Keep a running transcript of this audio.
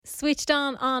Switched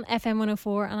on FM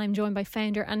 104, and I'm joined by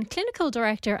founder and clinical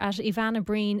director at Evanna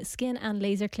Breen Skin and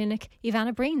Laser Clinic,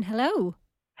 Evanna Breen. Hello.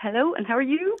 Hello, and how are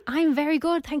you? I'm very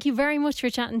good. Thank you very much for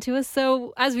chatting to us.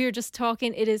 So, as we were just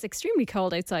talking, it is extremely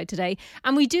cold outside today,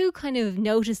 and we do kind of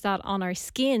notice that on our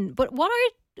skin. But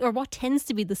what tends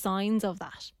to be the signs of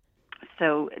that?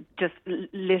 So, just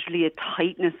literally a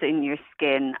tightness in your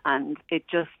skin, and it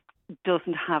just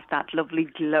doesn't have that lovely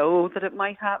glow that it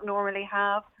might normally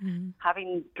have.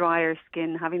 Having drier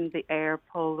skin, having the air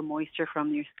pull the moisture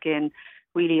from your skin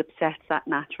really upsets that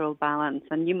natural balance.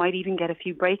 And you might even get a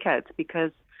few breakouts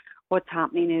because what's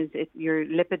happening is your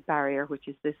lipid barrier, which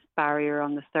is this barrier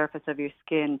on the surface of your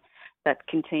skin that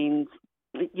contains,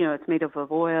 it's made up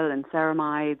of oil and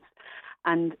ceramides.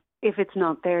 And if it's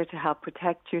not there to help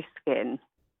protect your skin,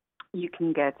 you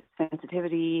can get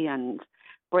sensitivity and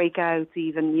breakouts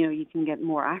even, you can get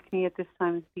more acne at this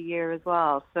time of the year as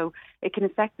well. So it can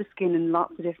affect the skin in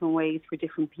lots of different ways for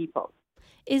different people.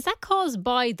 Is that caused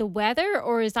by the weather,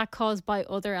 or is that caused by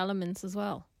other elements as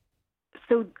well?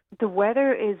 So the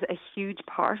weather is a huge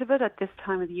part of it at this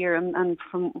time of the year, and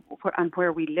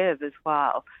where we live as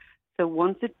well. So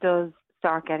once it does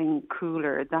start getting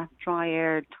cooler, that dry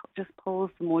air just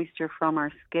pulls the moisture from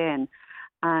our skin,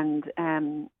 and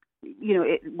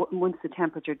once the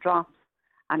temperature drops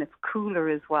and it's cooler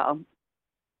as well,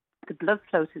 the blood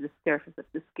flow to the surface of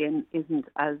the skin isn't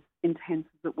as intense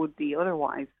as it would be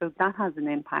otherwise. So that has an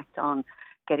impact on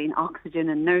getting oxygen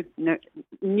and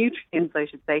nutrients, I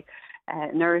should say,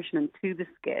 nourishment to the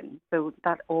skin. So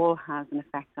that all has an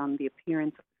effect on the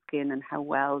appearance of the skin and how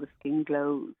well the skin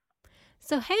glows.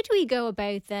 So how do we go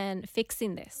about then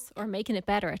fixing this, or making it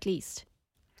better at least?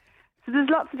 So there's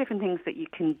lots of different things that you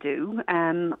can do.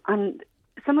 And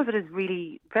some of it is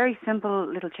really very simple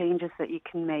little changes that you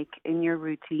can make in your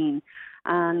routine.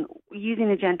 And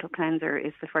using a gentle cleanser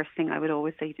is the first thing I would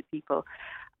always say to people,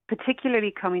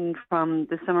 particularly coming from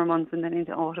the summer months and then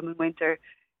into autumn and winter.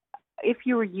 If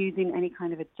you were using any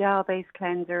kind of a gel-based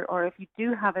cleanser, or if you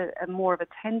do have a more of a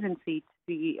tendency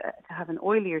to have an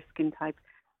oilier skin type,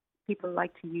 people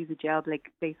like to use a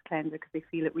gel-based cleanser because they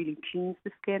feel it really tunes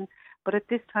the skin. But at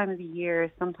this time of the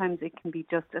year, sometimes it can be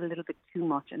just a little bit too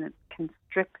much, and it can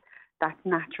strip that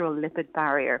natural lipid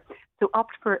barrier. So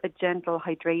opt for a gentle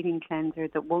hydrating cleanser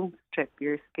that won't strip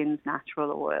your skin's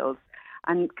natural oils.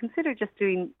 And consider just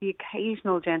doing the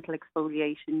occasional gentle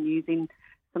exfoliation using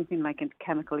something like a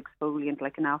chemical exfoliant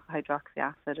like an alpha hydroxy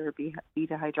acid or beta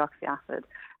hydroxy acid.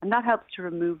 And that helps to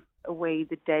remove away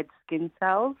the dead skin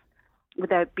cells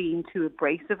without being too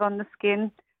abrasive on the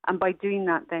skin. And by doing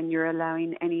that, then you're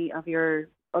allowing any of your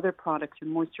other products, your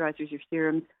moisturizers, your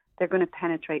serums, they're going to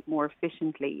penetrate more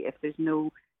efficiently if there's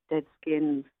no dead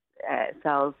skin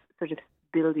cells sort of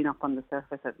building up on the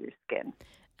surface of your skin.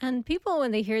 And people,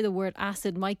 when they hear the word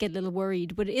acid, might get a little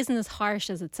worried, but it isn't as harsh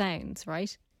as it sounds,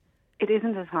 right? It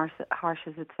isn't as harsh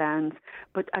as it sounds,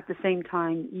 but at the same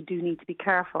time, you do need to be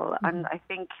careful. And I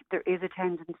think there is a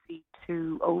tendency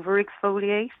to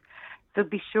over-exfoliate. So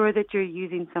be sure that you're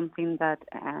using something that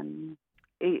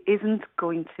isn't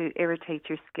going to irritate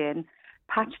your skin.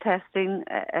 Patch testing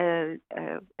an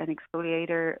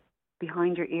exfoliator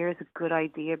behind your ear is a good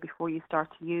idea before you start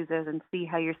to use it, and see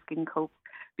how your skin copes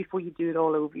before you do it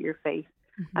all over your face.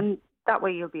 And that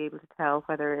way you'll be able to tell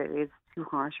whether it is too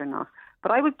harsh or not.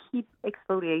 But I would keep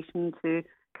exfoliation to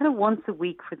kind of once a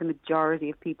week for the majority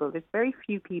of people. There's very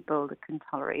few people that can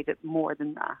tolerate it more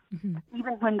than that.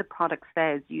 Even when the product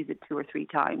says use it 2 or 3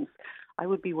 times, I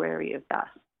would be wary of that.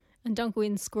 And don't go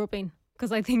in scrubbing,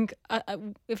 because I think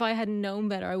if I hadn't known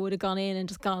better, I would have gone in and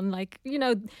just gone like,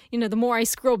 the more I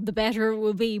scrub, the better it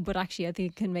will be. But actually, I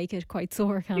think it can make it quite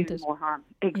sore, can't it? More harm.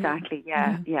 Exactly.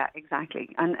 Yeah, exactly.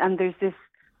 And there's this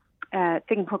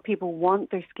thing where people want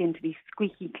their skin to be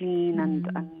squeaky clean,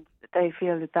 and they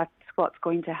feel that that's what's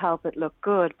going to help it look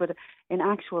good. But in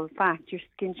actual fact, your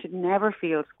skin should never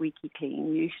feel squeaky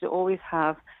clean. You should always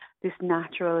have this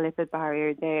natural lipid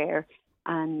barrier there.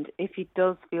 And if it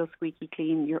does feel squeaky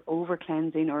clean, you're over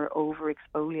cleansing or over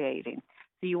exfoliating.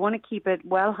 So you want to keep it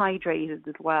well hydrated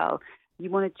as well. You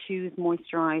want to choose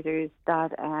moisturizers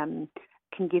that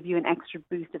can give you an extra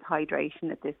boost of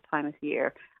hydration at this time of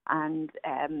year. And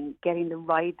getting the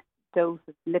right dose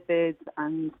of lipids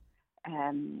and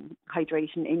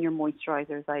hydration in your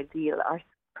moisturizer is ideal. Our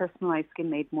personalized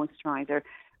skin-made moisturizer,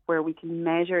 where we can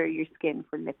measure your skin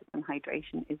for lipids and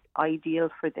hydration, is ideal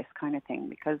for this kind of thing,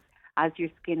 because as your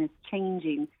skin is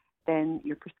changing, then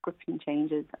your prescription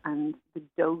changes, and the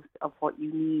dose of what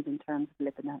you need in terms of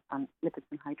lipids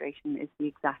and hydration is the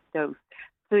exact dose.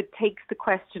 So it takes the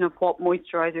question of what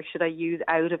moisturizer should I use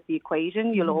out of the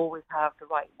equation. You'll always have the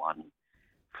right one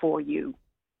for you.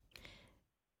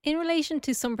 In relation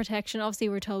to sun protection, obviously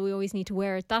we're told we always need to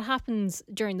wear it. That happens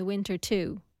during the winter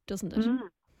too, doesn't it?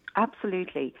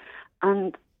 Absolutely.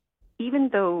 And even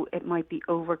though it might be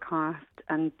overcast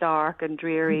and dark and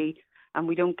dreary, and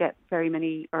we don't get very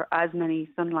many or as many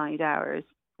sunlight hours,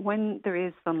 when there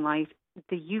is sunlight,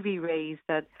 the UV rays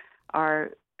that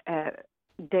are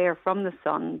there from the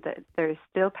sun, that they're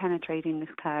still penetrating the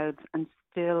clouds and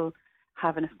still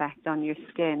have an effect on your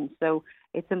skin. So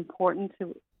it's important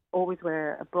to always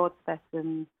wear a broad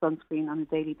spectrum sunscreen on a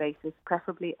daily basis,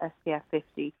 preferably SPF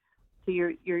 50. So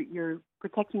you're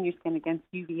protecting your skin against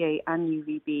UVA and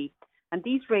UVB. And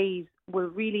these rays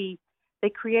they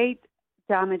create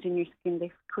damage in your skin.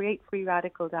 They create free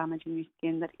radical damage in your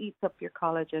skin that eats up your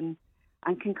collagen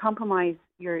and can compromise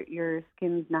your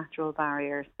skin's natural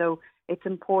barrier. So it's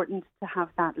important to have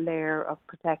that layer of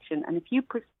protection. And if you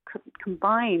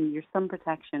combine your sun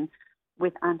protection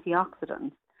with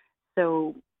antioxidants,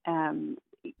 so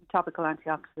topical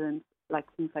antioxidants like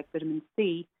things like vitamin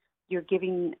C, you're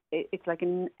giving it's like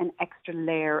an extra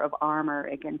layer of armor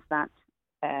against that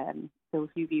those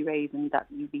UV rays and that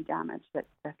UV damage that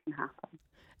can happen.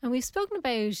 And we've spoken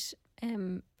about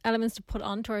elements to put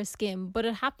onto our skin, but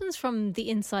it happens from the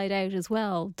inside out as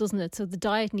well, doesn't it? So the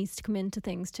diet needs to come into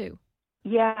things too.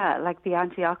 Yeah, like the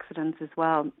antioxidants as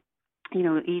well. You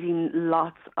know, eating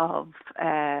lots of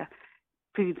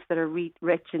foods that are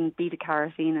rich in beta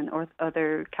carotene and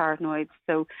other carotenoids.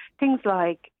 So things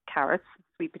like carrots,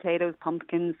 sweet potatoes,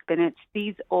 pumpkins, spinach,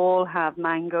 these all have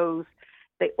mangoes.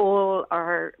 They all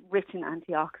are rich in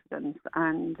antioxidants,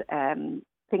 and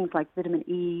things like vitamin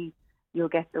E, you'll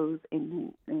get those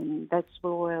in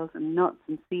vegetable oils and nuts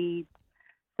and seeds.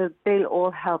 So they'll all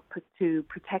help to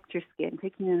protect your skin.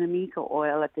 Taking an omega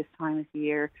oil at this time of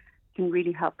year can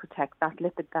really help protect that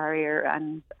lipid barrier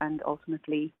and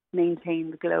ultimately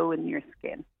maintain the glow in your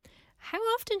skin. How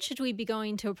often should we be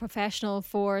going to a professional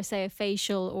for, say, a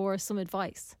facial or some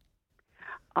advice?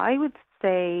 I would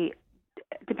say,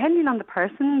 depending on the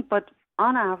person, but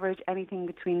on average, anything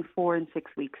between 4 and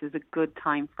 6 weeks is a good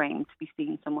time frame to be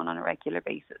seeing someone on a regular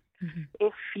basis. Mm-hmm.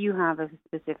 If you have a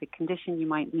specific condition, you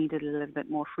might need it a little bit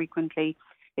more frequently.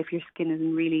 If your skin is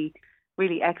in really,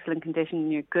 really excellent condition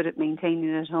and you're good at maintaining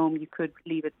it at home, you could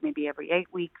leave it maybe every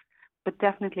 8 weeks. But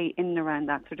definitely in and around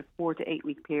that sort of 4 to 8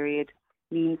 week period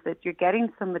means that you're getting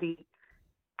somebody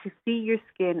to see your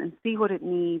skin and see what it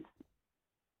needs.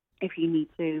 If you need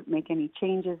to make any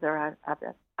changes or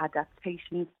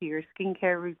adaptations to your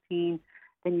skincare routine,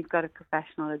 then you've got a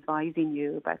professional advising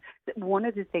you about. One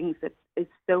of the things that is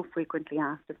so frequently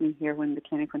asked of me here in the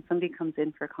clinic when somebody comes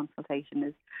in for a consultation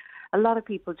is a lot of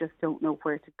people just don't know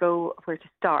where to go, where to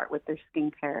start with their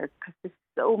skincare because there's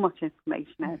so much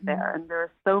information out there and there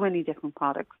are so many different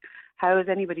products. How is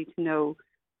anybody to know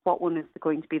what one is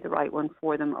going to be the right one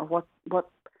for them or what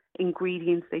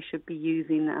ingredients they should be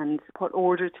using and what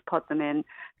order to put them in?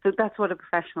 So that's what a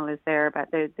professional is there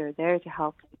about. They're there to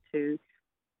help you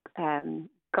to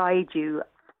guide you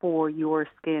for your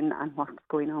skin and what's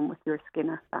going on with your skin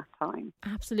at that time.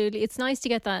 Absolutely. It's nice to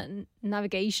get that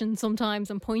navigation sometimes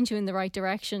and point you in the right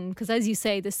direction because, as you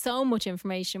say, there's so much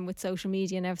information with social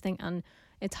media and everything, and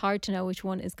it's hard to know which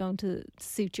one is going to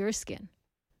suit your skin.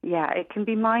 Yeah, it can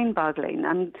be mind-boggling.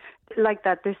 And like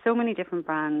that, there's so many different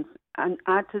brands, and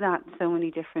add to that so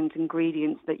many different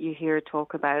ingredients that you hear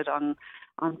talk about on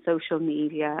social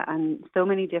media, and so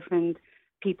many different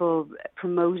people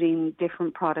promoting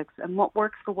different products. And what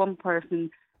works for one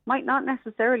person might not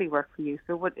necessarily work for you.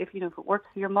 So if it works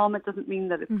for your mom, it doesn't mean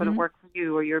that it's going to work for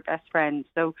you or your best friend.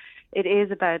 So it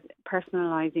is about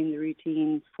personalising the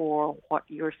routine for what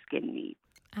your skin needs.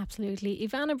 Absolutely.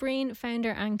 Evanna Breen,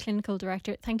 founder and clinical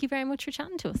director, thank you very much for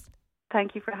chatting to us.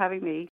 Thank you for having me.